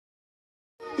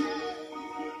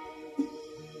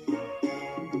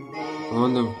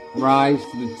On the rise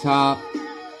to the top,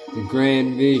 the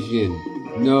grand vision,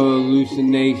 no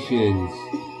hallucinations.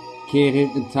 Can't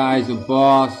hypnotize a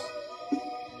boss.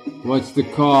 What's the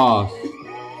cost?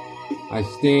 I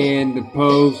stand the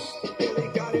post,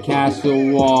 the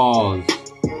castle walls,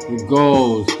 the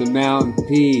goals, the mountain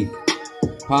peak.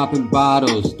 Popping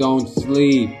bottles, don't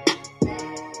sleep.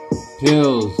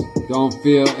 Pills, don't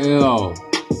feel ill.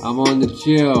 I'm on the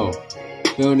chill,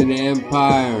 building an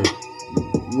empire.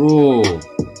 Rule,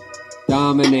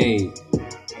 dominate,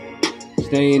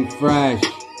 staying fresh.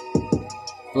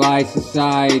 Fly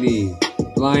society,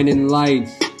 blinding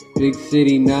lights, big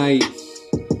city nights.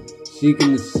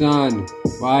 Seeking the sun,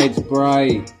 why it's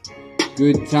bright.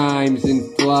 Good times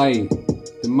in flight,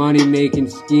 the money-making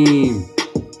scheme.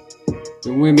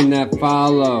 The women that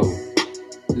follow,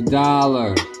 the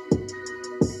dollar,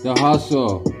 the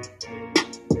hustle.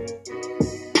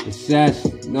 Success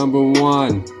number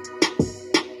one.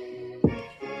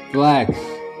 Flex.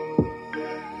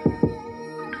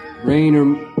 Rain or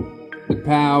the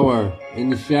power in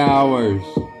the showers.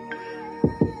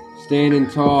 Standing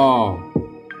tall.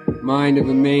 Mind of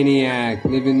a maniac,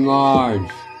 living large.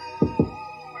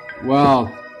 Wealth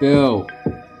built.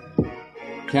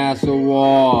 Castle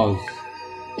walls.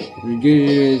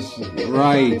 Rigorous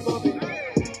rights.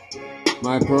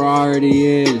 My priority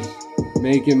is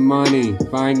making money,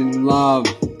 finding love,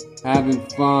 having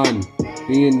fun,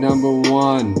 being number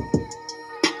one.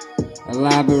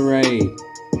 Elaborate.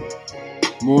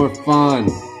 More fun,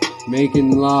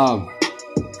 making love,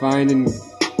 finding,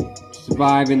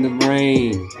 surviving the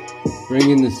rain,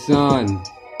 bringing the sun,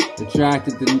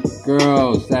 attracted to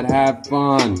girls that have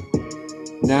fun.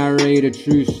 Narrate a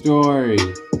true story.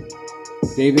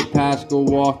 David Paschall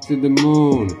walked to the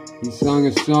moon. He sung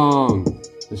a song,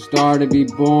 the star to be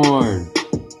born.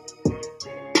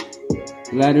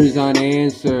 Letters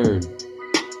unanswered.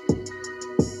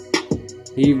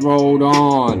 He rolled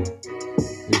on.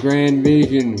 The grand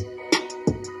vision.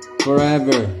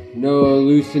 Forever. No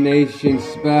hallucination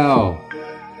spell.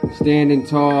 Standing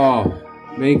tall.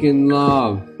 Making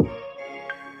love.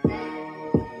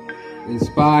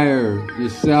 Inspire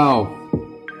yourself.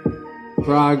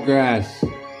 Progress.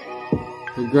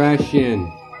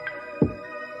 Progression.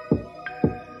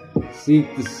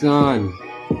 Seek the sun.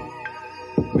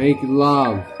 Make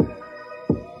love.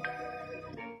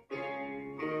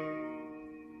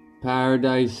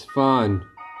 Paradise fun.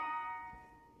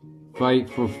 Fight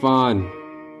for fun.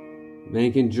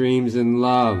 Making dreams and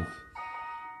love.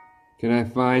 Can I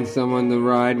find someone to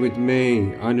ride with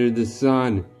me under the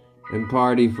sun and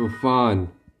party for fun?